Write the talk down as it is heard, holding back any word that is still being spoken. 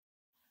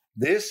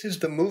This is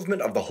the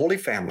movement of the Holy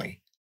Family.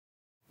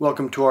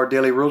 Welcome to our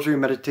daily Rosary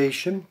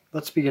meditation.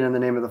 Let's begin in the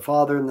name of the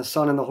Father, and the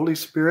Son, and the Holy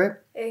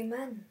Spirit.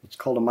 Amen. Let's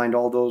call to mind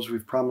all those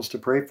we've promised to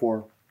pray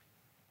for.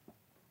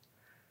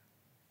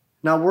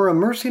 Now we're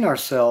immersing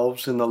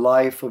ourselves in the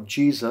life of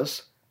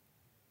Jesus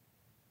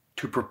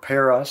to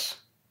prepare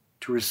us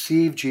to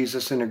receive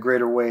Jesus in a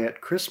greater way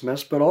at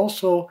Christmas, but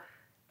also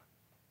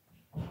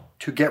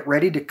to get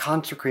ready to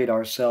consecrate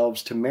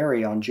ourselves to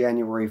Mary on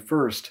January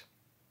 1st.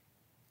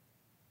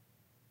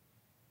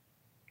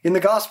 In the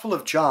Gospel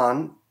of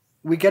John,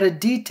 we get a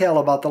detail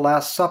about the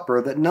Last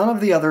Supper that none of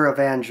the other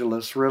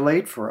evangelists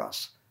relate for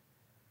us.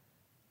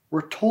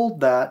 We're told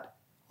that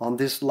on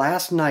this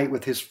last night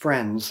with his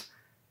friends,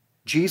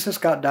 Jesus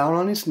got down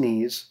on his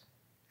knees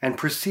and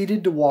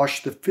proceeded to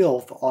wash the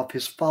filth off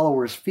his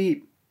followers'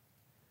 feet.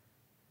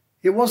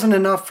 It wasn't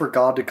enough for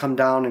God to come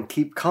down and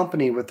keep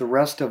company with the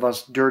rest of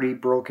us dirty,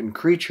 broken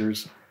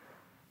creatures.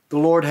 The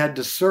Lord had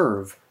to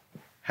serve,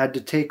 had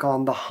to take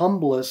on the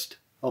humblest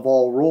of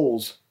all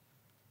roles.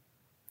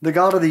 The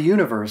God of the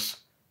universe,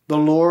 the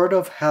Lord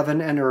of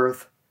heaven and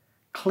earth,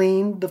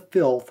 cleaned the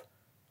filth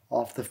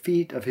off the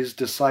feet of his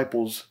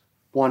disciples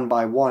one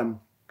by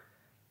one.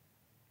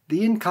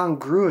 The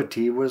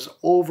incongruity was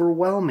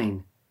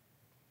overwhelming.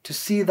 To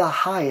see the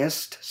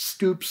highest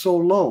stoop so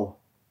low.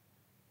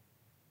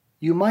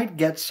 You might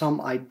get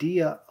some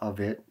idea of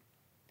it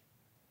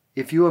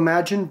if you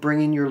imagine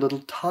bringing your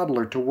little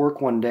toddler to work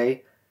one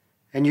day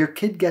and your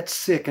kid gets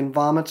sick and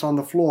vomits on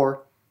the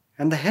floor,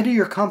 and the head of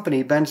your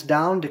company bends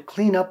down to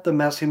clean up the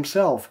mess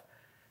himself.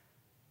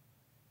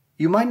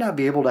 You might not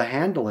be able to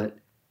handle it.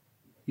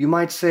 You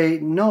might say,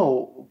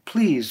 "No,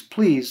 please,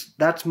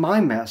 that's my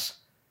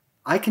mess.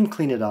 I can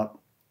clean it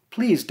up.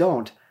 Please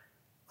don't.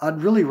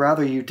 I'd really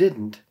rather you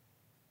didn't."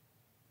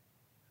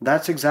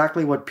 That's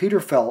exactly what Peter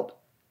felt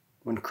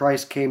when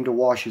Christ came to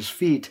wash his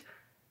feet,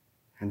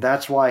 and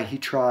that's why he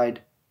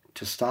tried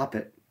to stop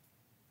it.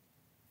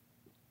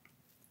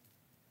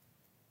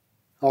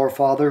 Our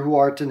Father, who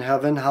art in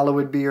heaven,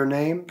 hallowed be your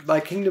name. Thy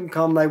kingdom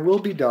come, thy will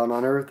be done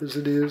on earth as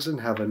it is in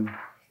heaven.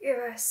 Give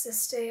us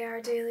this day our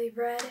daily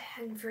bread,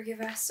 and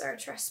forgive us our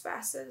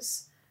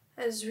trespasses,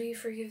 as we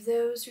forgive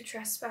those who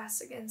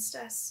trespass against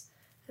us.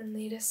 And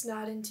lead us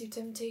not into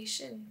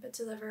temptation, but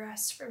deliver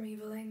us from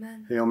evil.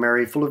 Amen. Hail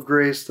Mary, full of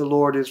grace, the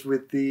Lord is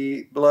with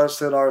thee.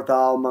 Blessed art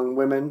thou among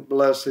women.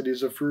 Blessed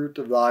is the fruit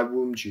of thy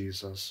womb,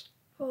 Jesus.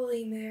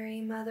 Holy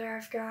Mary, Mother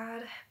of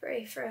God,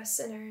 pray for us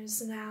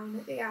sinners, now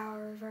and at the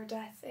hour of our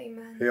death.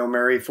 Amen. Hail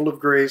Mary, full of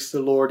grace, the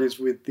Lord is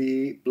with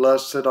thee.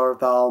 Blessed art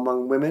thou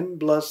among women.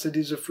 Blessed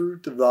is the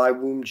fruit of thy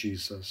womb,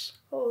 Jesus.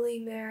 Holy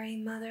Mary,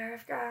 Mother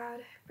of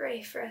God,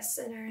 pray for us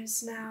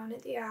sinners, now and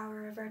at the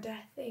hour of our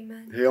death.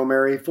 Amen. Hail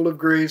Mary, full of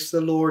grace, the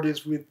Lord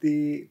is with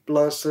thee.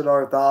 Blessed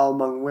art thou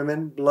among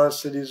women.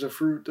 Blessed is the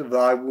fruit of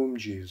thy womb,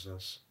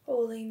 Jesus.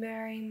 Holy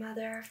Mary,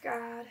 Mother of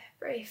God,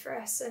 pray for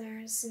us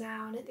sinners,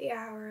 now and at the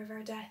hour of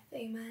our death.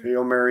 Amen.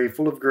 Hail Mary,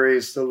 full of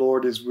grace, the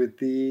Lord is with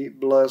thee.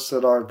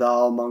 Blessed art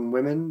thou among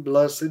women.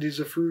 Blessed is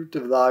the fruit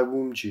of thy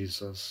womb,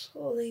 Jesus.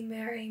 Holy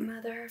Mary,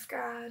 Mother of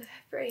God,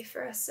 pray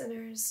for us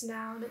sinners,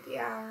 now and at the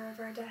hour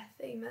of our death.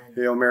 Amen.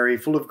 Hail Mary,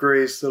 full of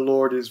grace, the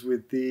Lord is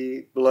with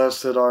thee.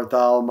 Blessed art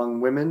thou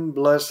among women.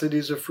 Blessed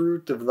is the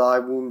fruit of thy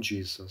womb,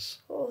 Jesus.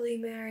 Holy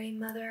Mary,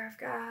 Mother of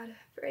God,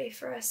 pray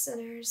for us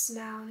sinners,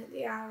 now and at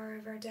the hour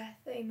of our death.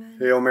 Amen.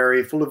 Hail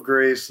Mary, full of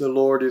grace, the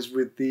Lord is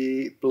with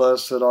thee.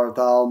 Blessed art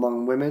thou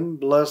among women.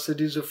 Blessed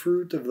is the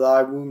fruit of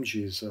thy womb,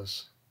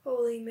 Jesus.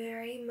 Holy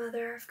Mary,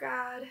 Mother of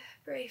God,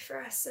 pray for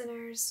us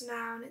sinners,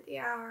 now and at the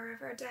hour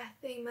of our death.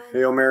 Amen.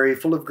 Hail Mary,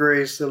 full of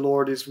grace, the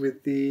Lord is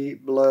with thee.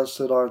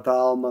 Blessed art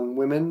thou among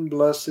women.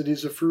 Blessed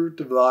is the fruit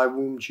of thy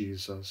womb,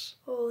 Jesus.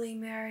 Holy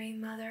Mary,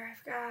 Mother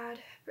of God,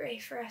 pray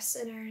for us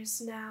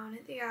sinners, now and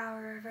at the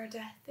hour of our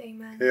death.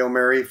 Amen. Hail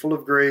Mary, full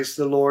of grace,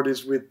 the Lord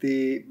is with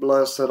thee.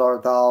 Blessed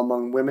art thou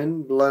among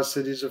women. Blessed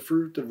is the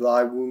fruit of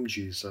thy womb,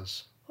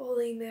 Jesus.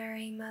 Holy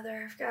Mary,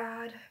 Mother of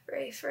God,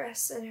 pray for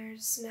us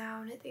sinners,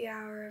 now and at the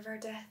hour of our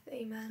death.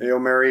 Amen. Hail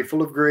Mary,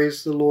 full of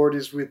grace, the Lord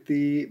is with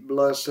thee.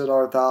 Blessed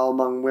art thou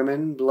among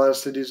women.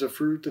 Blessed is the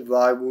fruit of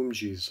thy womb,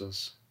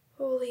 Jesus.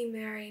 Holy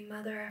Mary,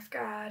 Mother of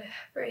God,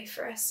 pray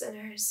for us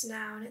sinners,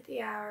 now and at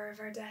the hour of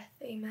our death.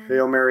 Amen.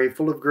 Hail Mary,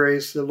 full of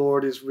grace, the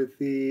Lord is with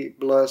thee.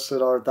 Blessed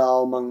art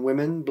thou among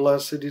women.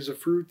 Blessed is the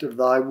fruit of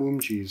thy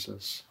womb,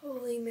 Jesus.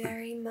 Holy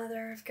Mary,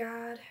 Mother of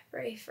God,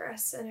 pray for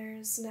us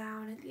sinners,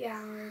 now and at the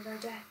hour of our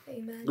death.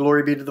 Amen.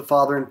 Glory be to the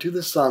Father, and to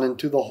the Son, and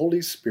to the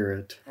Holy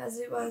Spirit. As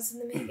it was in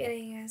the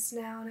beginning, as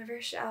now, and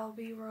ever shall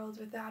be, world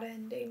without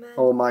end. Amen.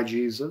 O my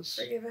Jesus,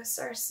 forgive us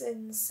our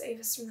sins,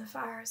 save us from the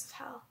fires of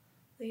hell.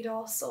 Lead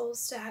all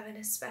souls to heaven,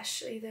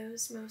 especially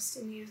those most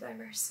in need of thy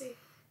mercy.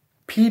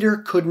 Peter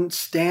couldn't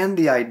stand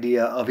the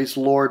idea of his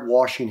Lord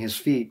washing his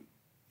feet.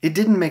 It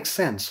didn't make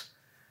sense.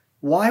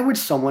 Why would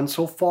someone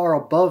so far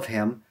above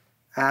him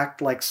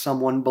act like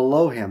someone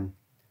below him?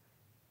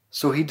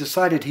 So he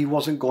decided he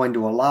wasn't going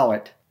to allow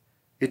it.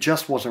 It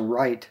just wasn't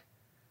right.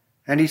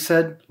 And he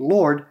said,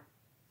 "Lord,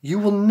 you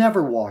will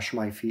never wash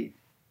my feet."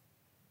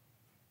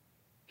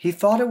 He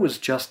thought it was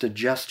just a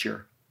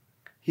gesture.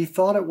 He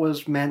thought it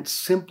was meant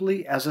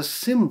simply as a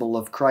symbol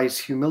of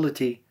Christ's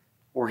humility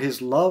or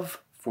his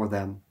love for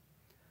them.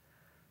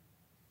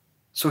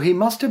 So he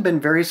must have been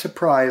very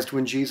surprised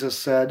when Jesus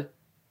said,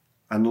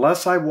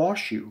 "Unless I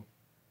wash you,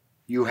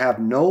 you have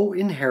no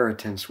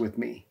inheritance with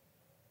me."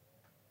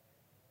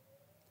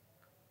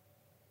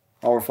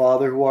 Our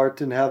Father who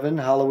art in heaven,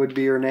 hallowed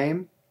be your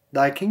name.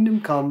 Thy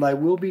kingdom come, thy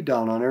will be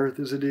done on earth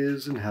as it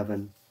is in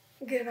heaven.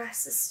 Give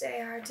us this day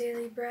our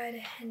daily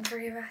bread, and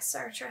forgive us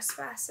our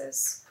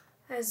trespasses,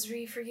 as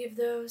we forgive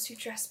those who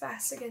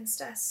trespass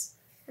against us.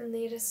 And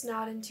lead us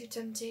not into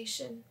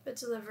temptation, but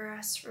deliver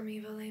us from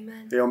evil.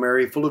 Amen. Hail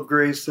Mary, full of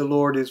grace, the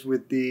Lord is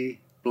with thee.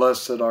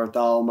 Blessed art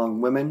thou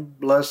among women.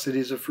 Blessed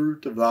is the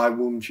fruit of thy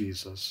womb,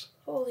 Jesus.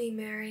 Holy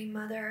Mary,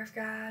 Mother of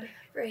God,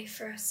 pray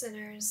for us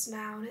sinners,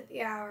 now and at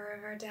the hour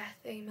of our death.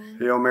 Amen.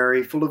 Hail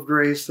Mary, full of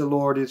grace, the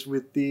Lord is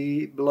with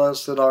thee.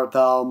 Blessed art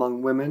thou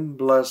among women.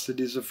 Blessed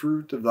is the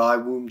fruit of thy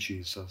womb,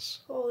 Jesus.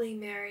 Holy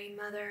Mary,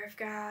 Mother of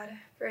God,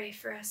 pray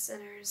for us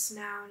sinners,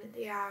 now and at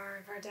the hour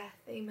of our death.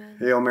 Amen.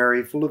 Hail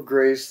Mary, full of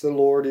grace, the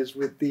Lord is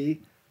with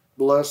thee.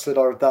 Blessed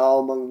art thou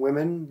among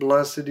women.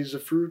 Blessed is the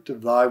fruit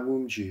of thy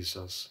womb,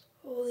 Jesus.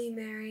 Holy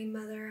Mary,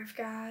 Mother of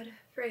God,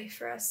 pray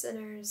for us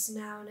sinners,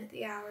 now and at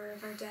the hour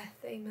of our death.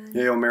 Amen.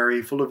 Hail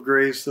Mary, full of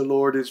grace, the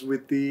Lord is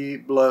with thee.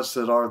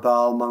 Blessed art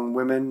thou among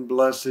women.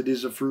 Blessed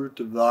is the fruit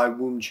of thy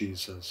womb,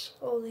 Jesus.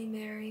 Holy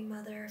Mary,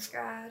 Mother of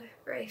God,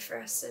 pray for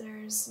us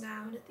sinners,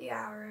 now and at the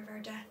hour of our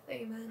death.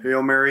 Amen.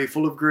 Hail Mary,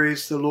 full of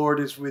grace, the Lord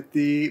is with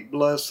thee.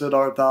 Blessed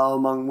art thou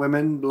among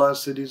women.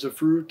 Blessed is the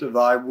fruit of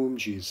thy womb,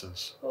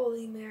 Jesus.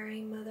 Holy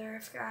Mary, Mother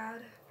of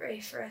God, pray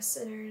for us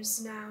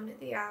sinners, now and at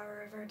the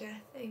hour of our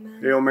death.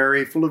 Amen. Hail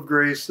Mary, full of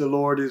grace, the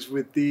Lord is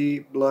with thee.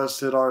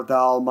 Blessed art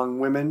thou among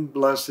women.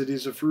 Blessed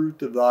is the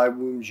fruit of thy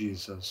womb,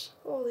 Jesus.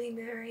 Holy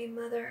Mary,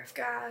 Mother of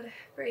God,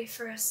 pray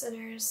for us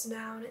sinners,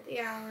 now and at the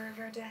hour of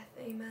our death.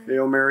 Amen.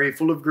 Hail Mary,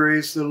 full of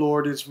grace, the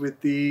Lord is with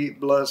thee.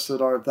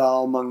 Blessed art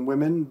thou among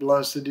women.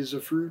 Blessed is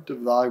the fruit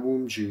of thy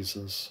womb,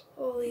 Jesus.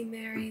 Holy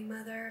Mary,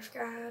 Mother of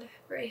God,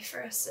 pray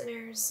for us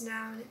sinners,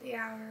 now and at the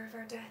hour of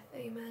our death.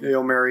 Amen.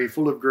 Hail Mary,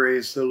 full of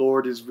grace, the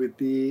Lord is with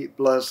thee.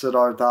 Blessed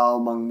art thou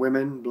among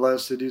women.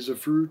 Blessed is the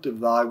fruit of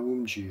thy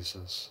womb,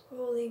 Jesus.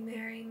 Holy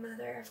Mary,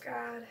 Mother of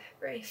God,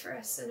 pray for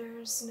us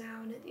sinners,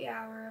 now and at the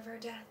hour of our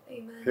death.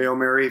 Amen. Hail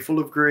Mary, full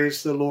of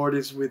grace, the Lord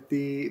is with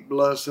thee.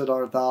 Blessed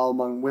art thou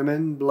among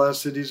women.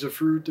 Blessed is the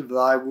fruit of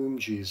thy womb,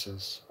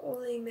 Jesus.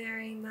 Holy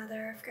Mary,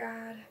 Mother of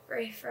God,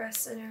 pray for us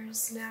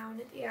sinners, now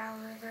and at the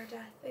hour of our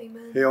death.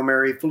 Amen. Hail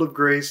Mary, full of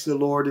grace, the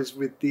Lord is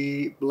with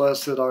thee.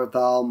 Blessed art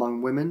thou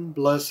among women.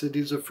 Blessed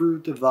is the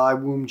fruit of thy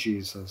womb,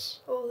 Jesus.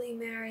 Holy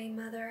Mary,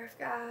 Mother of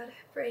God,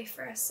 pray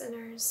for us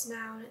sinners,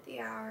 now and at the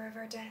hour of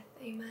our death.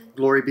 Amen.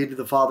 Glory be to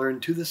the Father,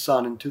 and to the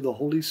Son, and to the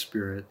Holy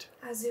Spirit.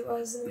 As it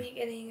was in the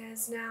beginning,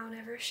 as now, and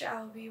ever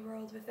shall be,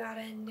 world without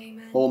end.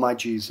 Amen. O my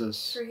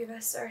Jesus, forgive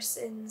us our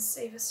sins,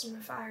 save us from the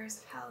fires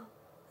of hell.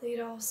 Lead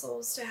all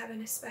souls to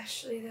heaven,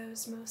 especially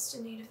those most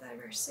in need of thy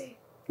mercy.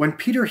 when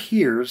Peter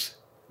hears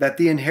that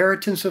the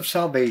inheritance of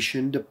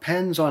salvation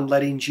depends on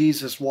letting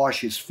Jesus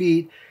wash his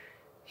feet,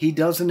 he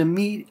does an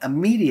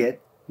immediate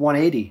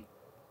 180.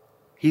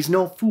 He's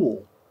no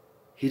fool.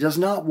 He does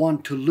not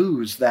want to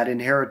lose that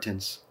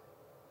inheritance.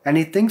 And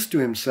he thinks to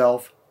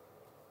himself,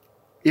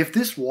 if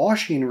this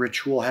washing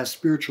ritual has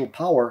spiritual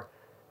power,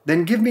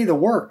 then give me the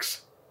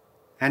works.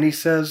 And he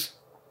says,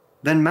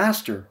 then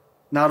Master,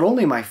 not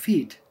only my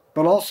feet,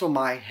 but also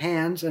my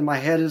hands and my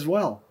head as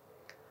well.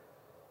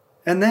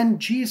 And then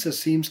Jesus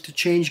seems to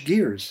change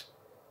gears.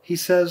 He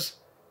says,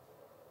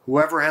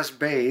 whoever has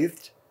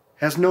bathed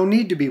has no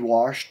need to be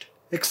washed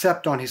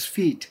except on his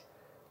feet,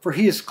 for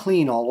he is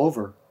clean all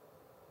over.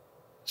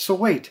 So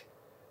wait,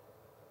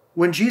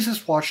 when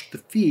Jesus washed the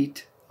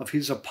feet of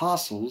his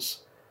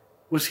apostles,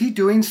 was he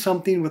doing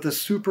something with a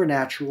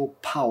supernatural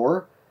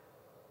power,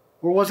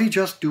 or was he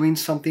just doing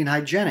something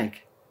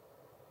hygienic?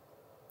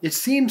 It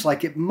seems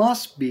like it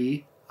must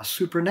be a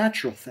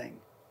supernatural thing.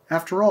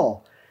 After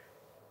all,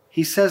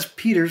 he says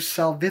Peter's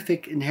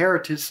salvific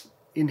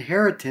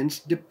inheritance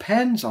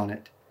depends on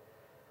it.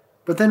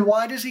 But then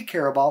why does he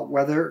care about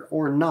whether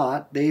or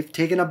not they've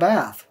taken a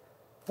bath?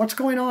 What's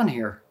going on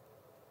here?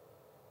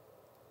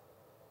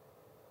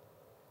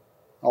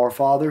 Our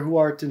Father who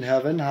art in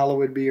heaven,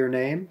 hallowed be your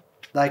name.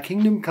 Thy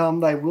kingdom come,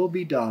 thy will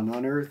be done,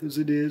 on earth as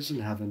it is in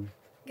heaven.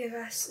 Give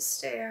us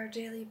this day our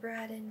daily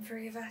bread, and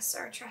forgive us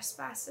our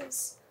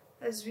trespasses,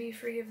 as we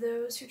forgive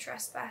those who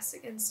trespass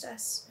against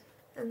us.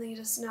 And lead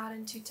us not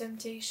into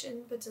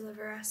temptation, but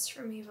deliver us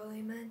from evil.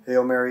 Amen.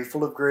 Hail Mary,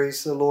 full of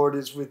grace, the Lord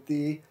is with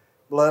thee.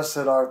 Blessed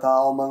art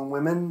thou among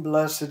women.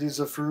 Blessed is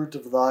the fruit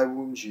of thy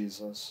womb,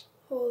 Jesus.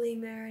 Holy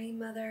Mary,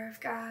 Mother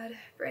of God,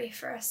 pray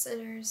for us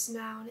sinners,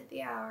 now and at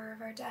the hour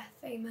of our death.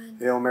 Amen.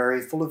 Hail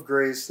Mary, full of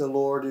grace, the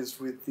Lord is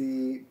with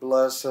thee.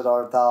 Blessed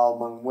art thou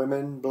among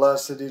women.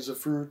 Blessed is the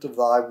fruit of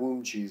thy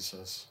womb,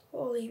 Jesus.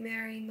 Holy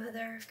Mary,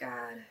 Mother of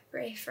God,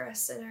 pray for us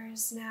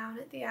sinners, now and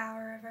at the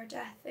hour of our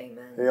death.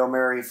 Amen. Hail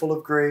Mary, full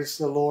of grace,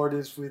 the Lord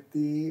is with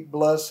thee.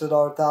 Blessed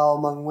art thou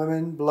among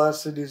women,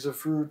 blessed is the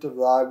fruit of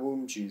thy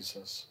womb,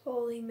 Jesus.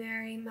 Holy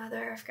Mary,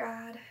 Mother of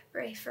God,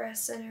 pray for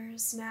us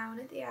sinners, now and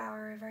at the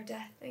hour of our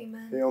death.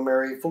 Amen. Hail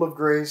Mary, full of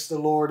grace, the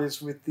Lord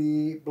is with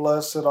thee.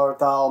 Blessed art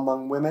thou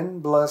among women,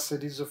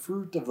 blessed is the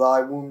fruit of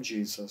thy womb,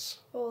 Jesus.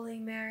 Holy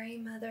Mary,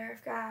 Mother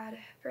of God,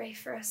 pray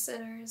for us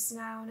sinners,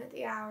 now and at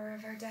the hour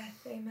of our death.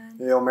 Amen.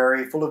 Hail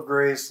Mary, full of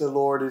grace, the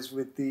Lord is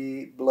with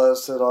thee.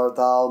 Blessed art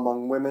thou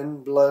among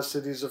women, blessed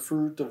is the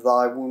fruit of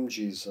thy womb,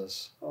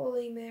 Jesus.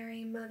 Holy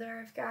Mary,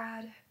 Mother of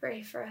God,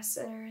 pray for us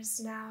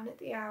sinners, now and at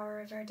the hour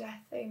of our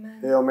death.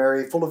 Amen. Hail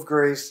Mary, full of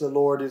grace, the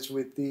Lord is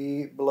with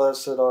thee.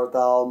 Blessed art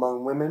thou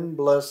among women,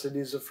 blessed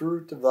is the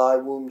fruit of thy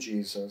womb,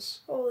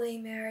 Jesus. Holy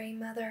Mary,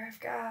 Mother of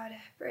God,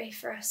 pray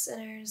for us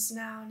sinners,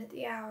 now and at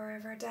the hour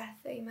of our death.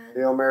 Amen.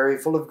 Hail Mary,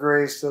 full of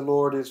grace, the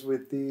Lord is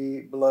with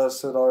thee.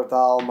 Blessed art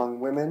thou among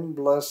women,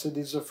 blessed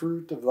is the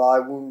fruit of thy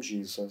womb,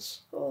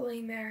 Jesus.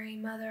 Holy Mary,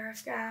 Mother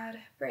of God,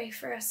 pray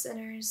for us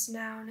sinners,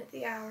 now and at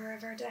the hour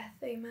of our death.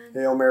 Amen.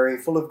 Hail Mary,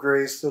 full of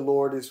grace, the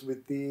Lord is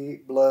with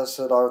thee.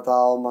 Blessed art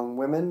thou among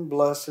women,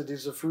 blessed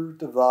is the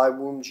fruit of thy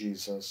womb,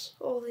 Jesus.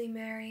 Holy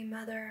Mary,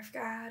 Mother of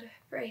God,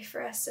 pray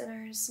for us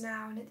sinners,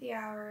 now and at the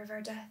hour of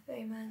our death.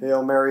 Amen.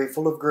 Hail Mary,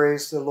 full of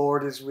grace, the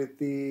Lord is with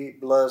thee.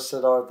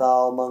 Blessed art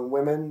thou among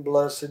women,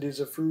 blessed is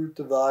the fruit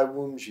of thy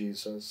womb,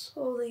 Jesus.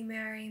 Holy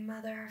Mary,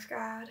 Mother of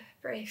God,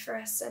 pray for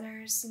us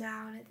sinners,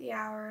 now and at the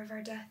hour of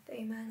our death.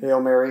 Amen.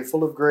 Hail Mary,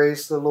 full of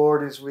grace, the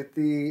Lord is with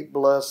thee.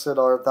 Blessed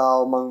art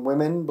thou among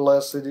women,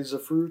 blessed is the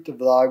fruit of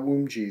thy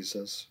womb,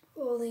 Jesus.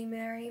 Holy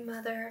Mary,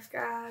 Mother of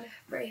God,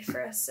 pray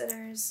for us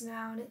sinners,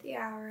 now and at the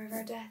hour of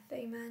our death.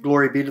 Amen.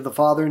 Glory be to the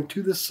Father, and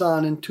to the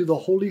Son, and to the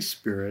Holy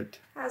Spirit.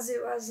 As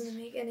it was in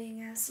the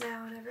beginning, as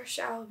now, and ever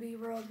shall be,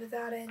 world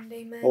without end.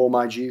 Amen. O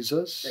my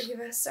Jesus, forgive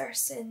us our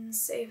sins,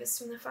 save us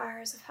from the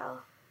fires of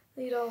hell.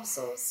 Lead all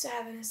souls to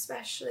heaven,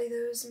 especially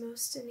those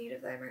most in need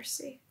of thy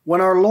mercy. when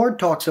our Lord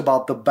talks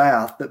about the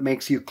bath that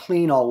makes you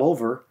clean all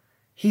over,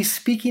 he's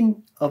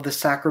speaking of the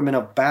sacrament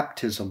of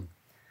baptism.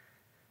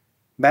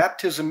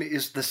 Baptism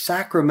is the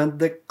sacrament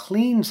that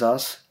cleans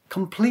us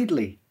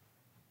completely,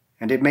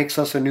 and it makes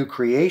us a new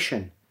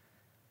creation.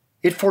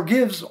 It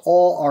forgives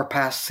all our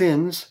past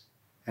sins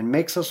and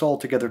makes us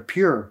altogether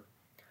pure.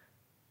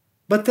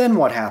 But then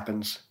what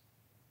happens?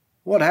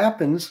 What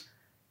happens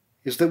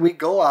is that we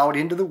go out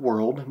into the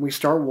world and we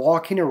start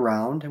walking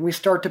around and we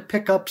start to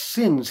pick up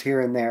sins here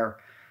and there,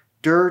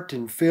 dirt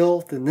and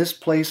filth in this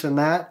place and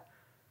that.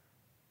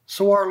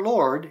 So our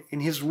Lord, in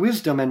his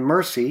wisdom and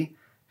mercy,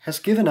 has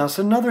given us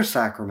another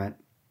sacrament.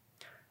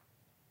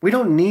 We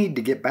don't need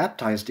to get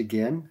baptized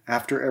again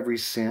after every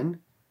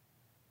sin.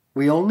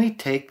 We only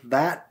take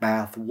that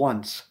bath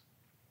once.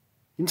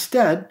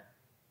 Instead,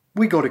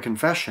 we go to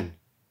confession.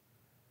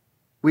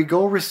 We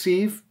go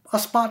receive a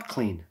spot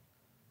clean,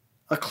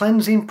 a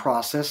cleansing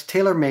process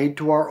tailor-made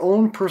to our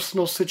own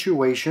personal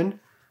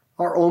situation,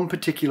 our own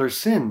particular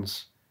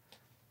sins.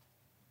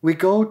 We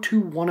go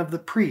to one of the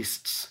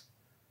priests,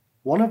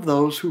 one of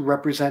those who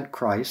represent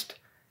Christ,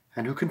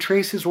 and who can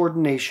trace his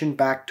ordination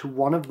back to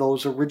one of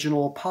those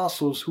original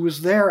apostles who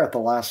was there at the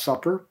Last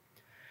Supper,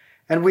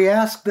 and we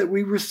ask that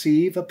we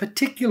receive a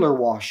particular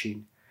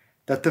washing,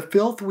 that the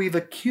filth we've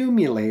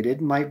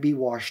accumulated might be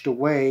washed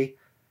away,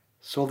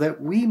 so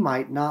that we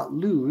might not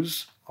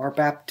lose our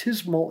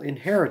baptismal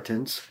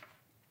inheritance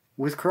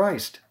with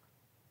Christ.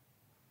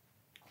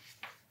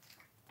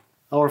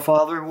 Our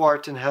Father, who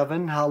art in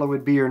heaven,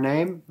 hallowed be your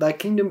name. Thy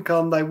kingdom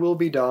come, thy will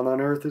be done on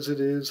earth as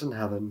it is in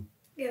heaven.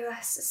 Give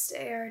us this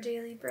day our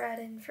daily bread,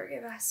 and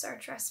forgive us our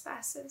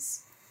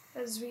trespasses,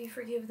 as we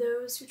forgive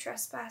those who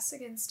trespass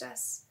against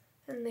us.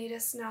 And lead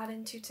us not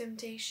into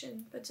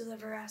temptation, but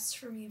deliver us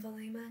from evil.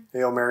 Amen.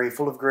 Hail Mary,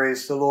 full of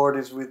grace, the Lord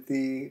is with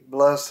thee.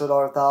 Blessed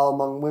art thou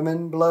among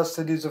women,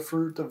 blessed is the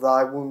fruit of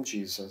thy womb,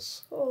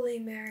 Jesus. Holy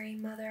Mary,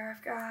 Mother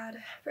of God,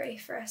 pray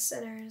for us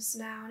sinners,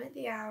 now and at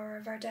the hour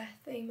of our death.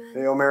 Amen.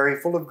 Hail Mary,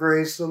 full of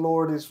grace, the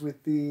Lord is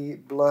with thee.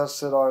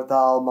 Blessed art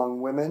thou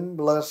among women,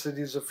 blessed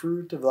is the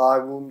fruit of thy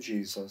womb,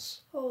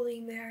 Jesus.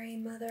 Holy Mary,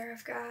 Mother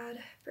of God,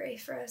 pray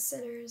for us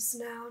sinners,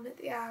 now and at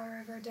the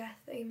hour of our death.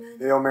 Amen.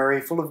 Hail Mary,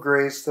 full of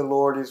grace, the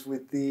Lord is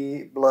with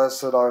thee.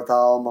 Blessed art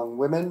thou among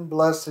women,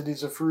 blessed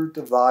is the fruit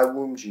of thy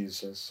womb,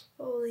 Jesus.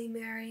 Holy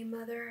Mary,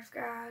 Mother of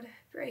God,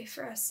 pray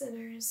for us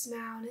sinners,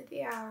 now and at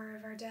the hour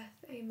of our death.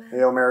 Amen.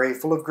 Hail Mary,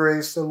 full of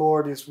grace, the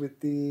Lord is with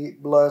thee.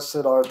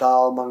 Blessed art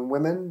thou among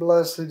women,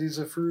 blessed is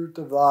the fruit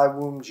of thy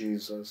womb,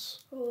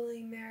 Jesus.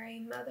 Holy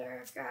Mary,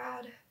 Mother of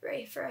God,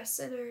 pray for us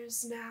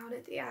sinners, now and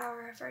at the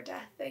hour of our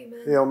death.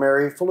 Amen. Hail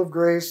Mary, full of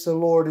grace, the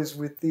Lord is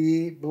with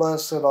thee.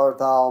 Blessed art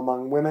thou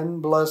among women,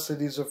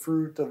 blessed is the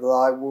fruit of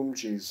thy womb,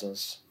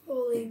 Jesus.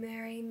 Holy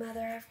Mary,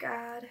 Mother of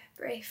God,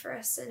 pray for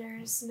us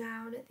sinners,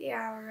 now and at the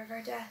hour of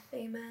our death.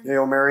 Amen.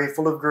 Hail Mary,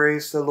 full of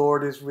grace, the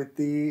Lord is with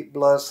thee.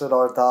 Blessed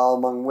art thou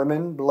among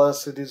women,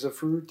 blessed is the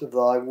fruit of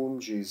thy womb,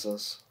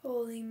 Jesus.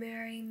 Holy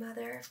Mary,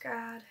 Mother of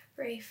God,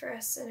 pray for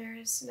us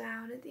sinners,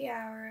 now and at the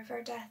hour of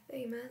our death.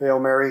 Amen. Hail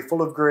Mary,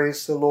 full of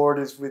grace, the Lord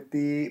is with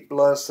thee.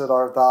 Blessed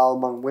art thou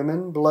among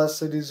women,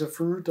 blessed is the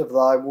fruit of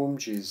thy womb,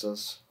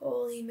 Jesus.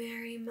 Holy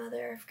Mary,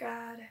 Mother of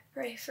God,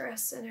 pray for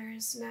us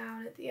sinners, now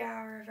and at the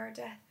hour of our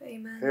death.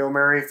 Amen. Hail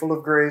Mary, full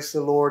of grace,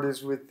 the Lord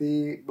is with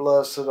thee.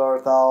 Blessed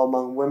art thou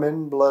among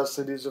women,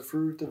 blessed is the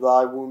fruit of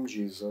thy womb,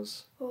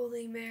 Jesus.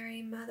 Holy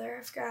Mary, Mother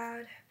of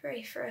God,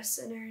 pray for us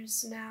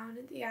sinners, now and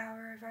at the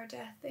hour of our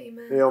death.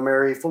 Amen. Hail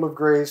Mary, full of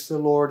grace, the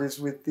Lord is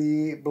with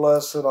thee.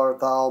 Blessed art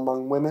thou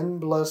among women,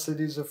 blessed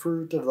is the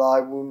fruit of thy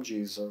womb,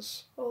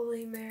 Jesus.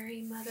 Holy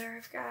Mary, Mother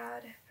of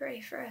God,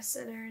 pray for us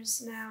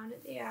sinners, now and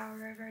at the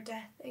hour of our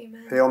death.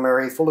 Amen. Hail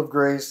Mary, full of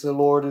grace, the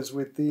Lord is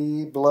with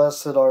thee.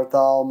 Blessed art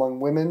thou among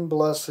women,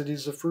 blessed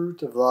is the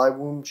fruit of thy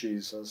womb,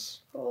 Jesus.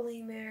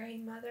 Holy Mary,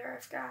 Mother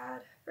of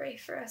God, pray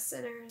for us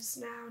sinners,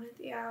 now and at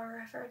the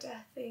hour of our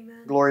death.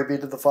 Amen. Glory be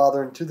to the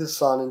Father, and to the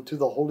Son, and to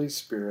the Holy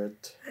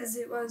Spirit. As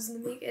it was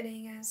in the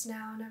beginning, as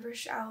now, and ever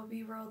shall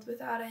be, world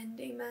without end.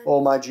 Amen.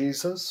 O my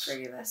Jesus,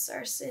 forgive us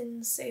our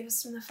sins, save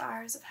us from the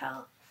fires of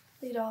hell.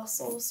 Lead all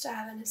souls to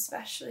heaven,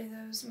 especially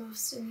those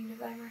most in need of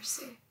thy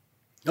mercy.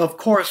 of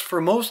course, for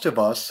most of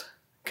us,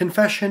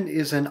 confession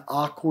is an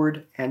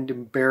awkward and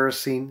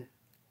embarrassing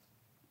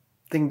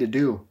thing to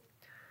do.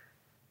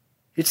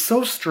 It's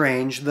so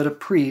strange that a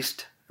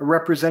priest, a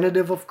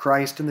representative of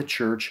Christ in the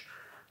church,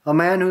 a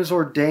man who's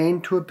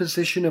ordained to a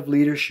position of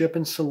leadership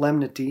and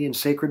solemnity in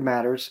sacred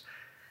matters,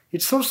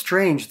 it's so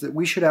strange that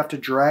we should have to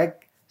drag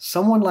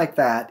someone like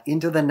that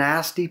into the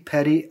nasty,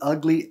 petty,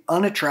 ugly,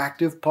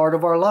 unattractive part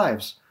of our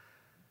lives.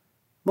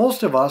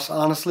 Most of us,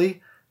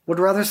 honestly, would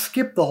rather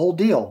skip the whole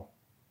deal,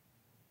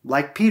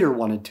 like Peter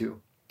wanted to.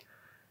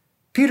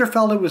 Peter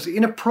felt it was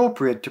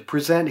inappropriate to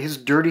present his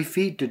dirty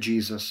feet to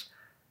Jesus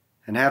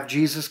and have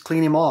Jesus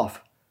clean him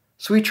off,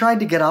 so he tried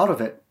to get out of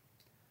it.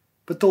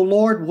 But the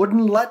Lord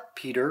wouldn't let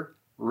Peter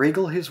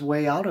wriggle his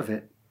way out of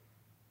it.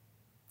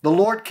 The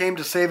Lord came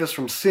to save us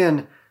from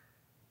sin,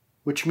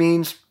 which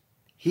means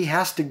he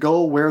has to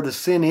go where the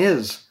sin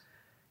is.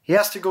 He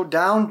has to go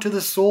down to the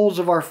soles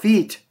of our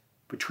feet,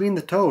 between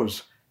the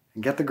toes,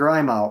 and get the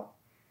grime out.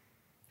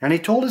 And he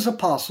told his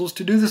apostles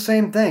to do the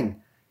same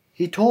thing.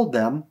 He told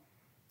them,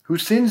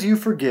 "Whose sins you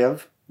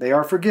forgive, they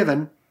are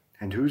forgiven,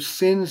 and whose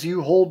sins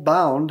you hold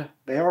bound,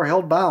 they are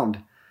held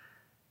bound."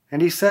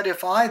 And he said,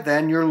 "If I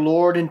then, your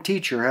Lord and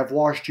teacher, have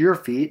washed your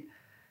feet,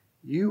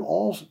 you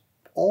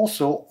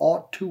also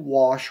ought to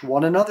wash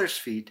one another's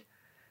feet.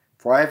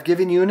 For I have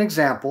given you an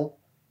example,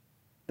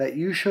 that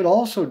you should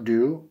also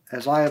do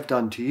as I have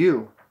done to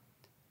you."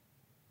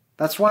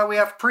 That's why we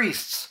have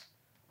priests,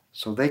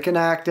 so they can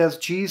act as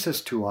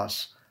Jesus to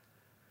us.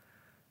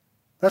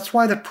 That's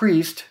why the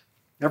priest,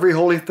 every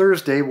Holy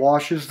Thursday,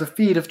 washes the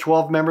feet of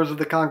 12 members of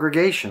the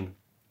congregation,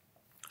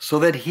 so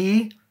that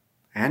he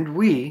and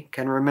we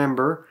can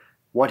remember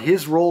what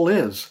his role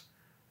is.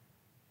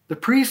 The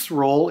priest's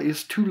role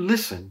is to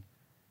listen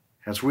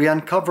as we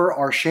uncover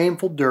our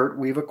shameful dirt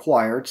we've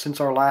acquired since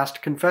our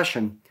last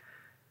confession.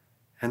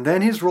 And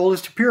then his role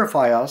is to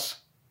purify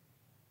us,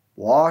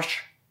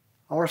 wash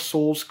our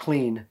souls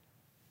clean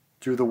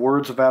through the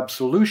words of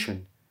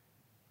absolution,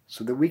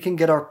 so that we can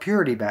get our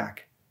purity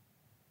back,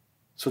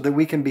 so that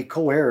we can be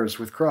co-heirs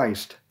with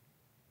Christ.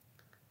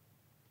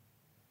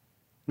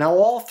 Now,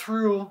 all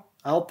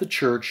throughout the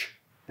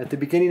church, at the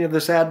beginning of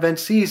this Advent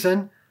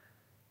season,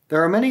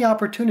 there are many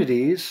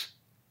opportunities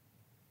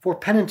for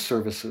penance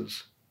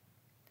services.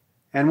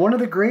 And one of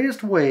the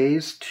greatest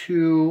ways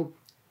to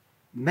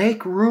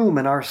make room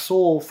in our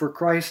soul for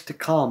Christ to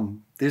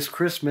come this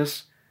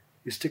Christmas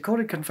is to go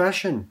to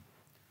confession.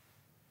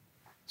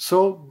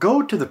 So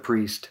go to the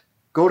priest,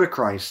 go to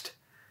Christ,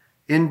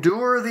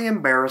 endure the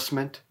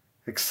embarrassment,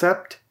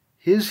 accept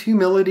his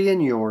humility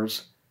and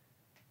yours,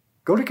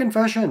 go to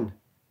confession,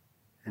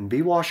 and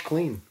be washed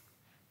clean.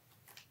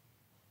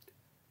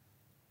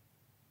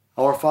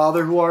 Our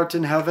Father who art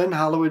in heaven,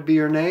 hallowed be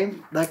your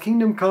name. Thy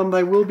kingdom come,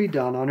 thy will be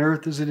done on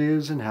earth as it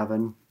is in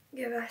heaven.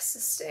 Give us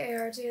this day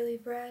our daily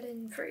bread,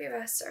 and forgive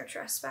us our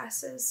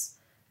trespasses,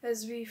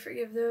 as we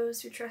forgive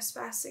those who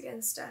trespass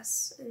against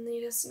us. And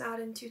lead us not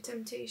into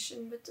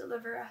temptation, but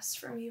deliver us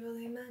from evil.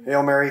 Amen.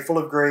 Hail Mary, full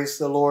of grace,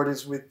 the Lord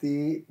is with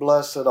thee.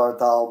 Blessed art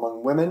thou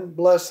among women,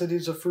 blessed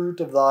is the fruit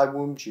of thy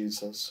womb,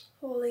 Jesus.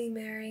 Holy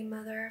Mary,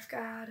 Mother of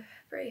God,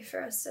 pray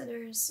for us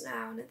sinners,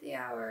 now and at the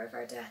hour of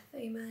our death.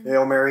 Amen.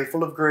 Hail Mary,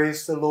 full of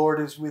grace, the Lord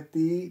is with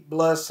thee.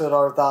 Blessed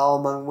art thou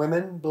among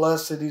women,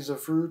 blessed is the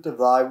fruit of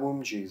thy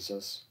womb,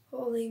 Jesus.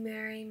 Holy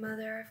Mary,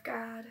 Mother of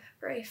God,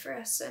 pray for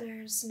us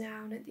sinners,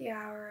 now and at the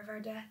hour of our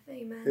death.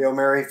 Amen. Hail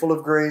Mary, full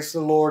of grace, the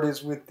Lord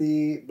is with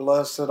thee.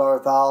 Blessed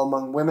art thou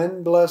among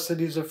women, blessed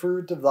is the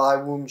fruit of thy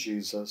womb,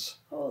 Jesus.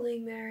 Holy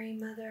Mary,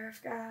 Mother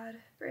of God,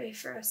 pray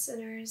for us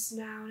sinners,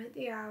 now and at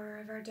the hour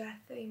of our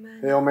death.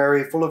 Amen. Hail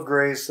Mary, full of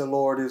grace, the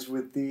Lord is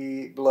with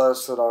thee.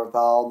 Blessed art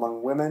thou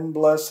among women,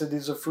 blessed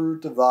is the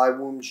fruit of thy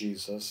womb,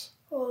 Jesus.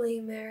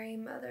 Holy Mary,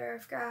 Mother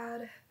of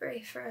God,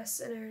 pray for us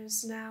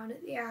sinners, now and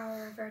at the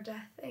hour of our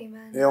death.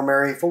 Amen. Hail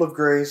Mary, full of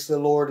grace, the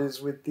Lord is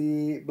with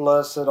thee.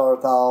 Blessed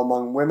art thou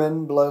among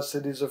women,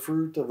 blessed is the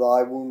fruit of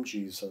thy womb,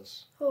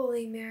 Jesus.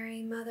 Holy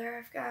Mary, Mother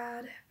of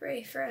God,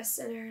 pray for us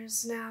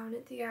sinners, now and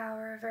at the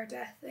hour of our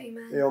death.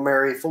 Amen. Hail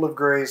Mary, full of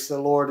grace, the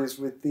Lord is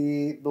with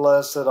thee.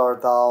 Blessed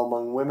art thou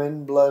among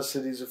women, blessed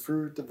is the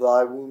fruit of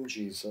thy womb,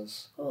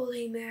 Jesus.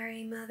 Holy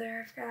Mary,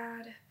 Mother of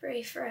God,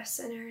 pray for us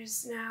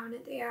sinners, now and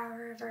at the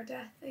hour of our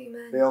death.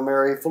 Amen. Hail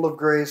Mary, full of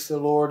grace, the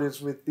Lord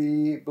is with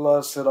thee.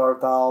 Blessed art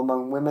thou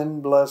among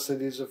women, blessed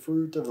is the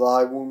fruit of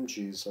thy womb,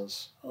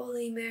 Jesus.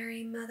 Holy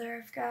Mary, Mother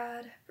of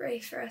God, pray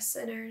for us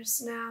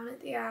sinners, now and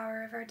at the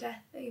hour of our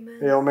death. Amen.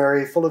 Hail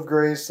Mary, full of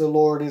grace, the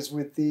Lord is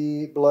with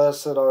thee.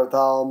 Blessed art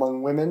thou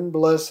among women,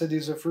 blessed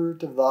is the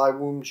fruit of thy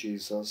womb,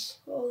 Jesus.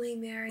 Holy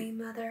Mary,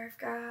 Mother of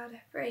God,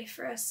 pray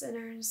for us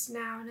sinners,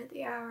 now and at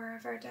the hour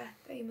of our death.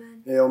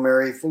 Amen. Hail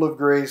Mary, full of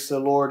grace, the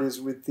Lord is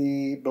with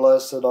thee.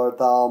 Blessed art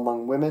thou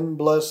among women,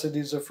 blessed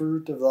is the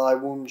fruit of thy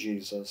womb,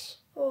 Jesus.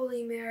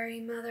 Holy Mary,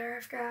 Mother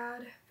of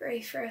God,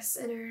 pray for us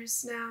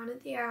sinners, now and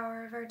at the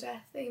hour of our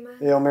death. Amen.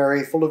 Hail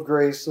Mary, full of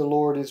grace, the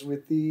Lord is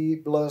with thee.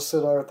 Blessed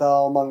art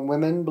thou among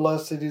women,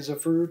 blessed is the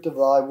fruit of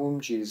thy womb,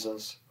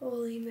 Jesus.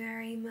 Holy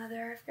Mary,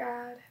 Mother of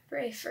God,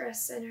 pray for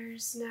us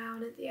sinners, now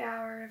and at the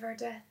hour of our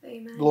death.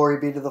 Amen. Glory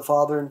be to the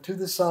Father, and to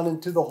the Son,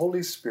 and to the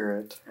Holy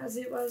Spirit. As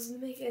it was in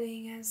the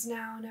beginning, as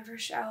now, and ever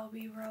shall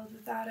be, world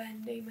without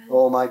end. Amen.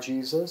 O my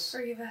Jesus,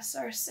 Forgive us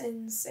our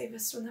sins, save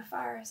us from the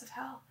fires of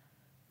hell.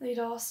 Lead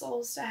all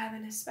souls to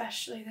heaven,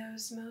 especially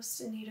those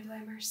most in need of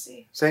thy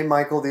mercy. Saint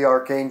Michael the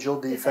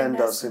Archangel, defend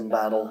us in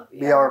battle.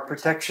 Be our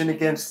protection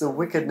against the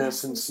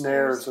wickedness and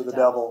snares of the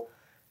devil.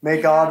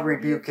 May God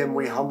rebuke him,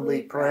 we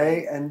humbly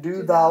pray. And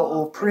do thou,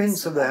 O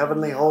Prince of the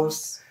heavenly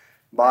hosts,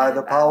 by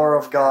the power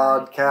of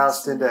God,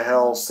 cast into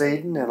hell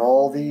Satan and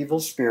all the evil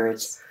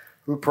spirits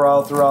who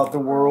prowl throughout the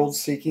world,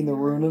 seeking the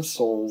ruin of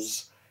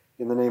souls.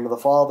 In the name of the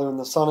Father, and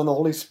the Son, and the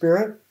Holy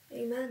Spirit.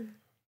 Amen.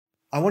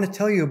 I want to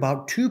tell you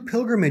about 2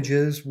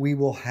 pilgrimages we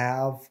will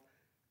have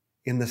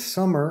in the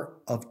summer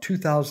of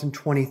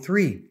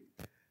 2023.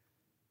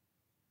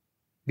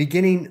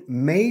 Beginning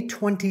May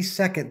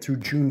 22nd through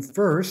June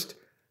 1st,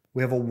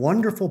 we have a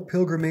wonderful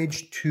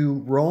pilgrimage to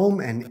Rome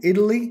and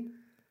Italy,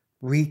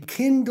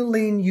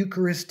 rekindling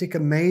Eucharistic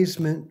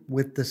amazement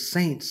with the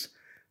saints,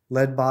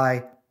 led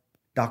by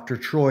Dr.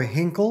 Troy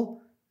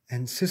Hinkle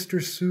and Sister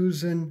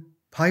Susan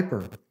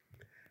Piper.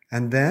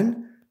 And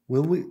then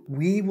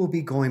we will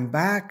be going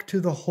back to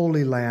the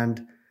Holy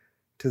Land,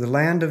 to the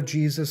land of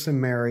Jesus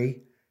and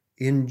Mary,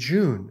 in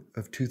June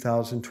of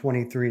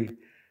 2023.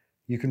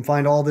 You can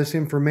find all this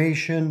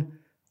information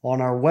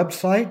on our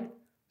website,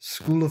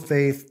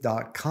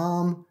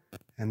 schooloffaith.com,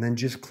 and then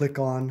just click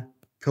on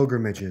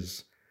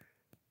pilgrimages.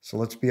 So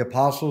let's be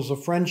apostles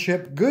of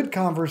friendship, good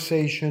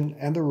conversation,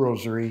 and the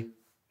rosary.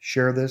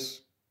 Share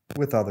this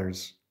with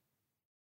others.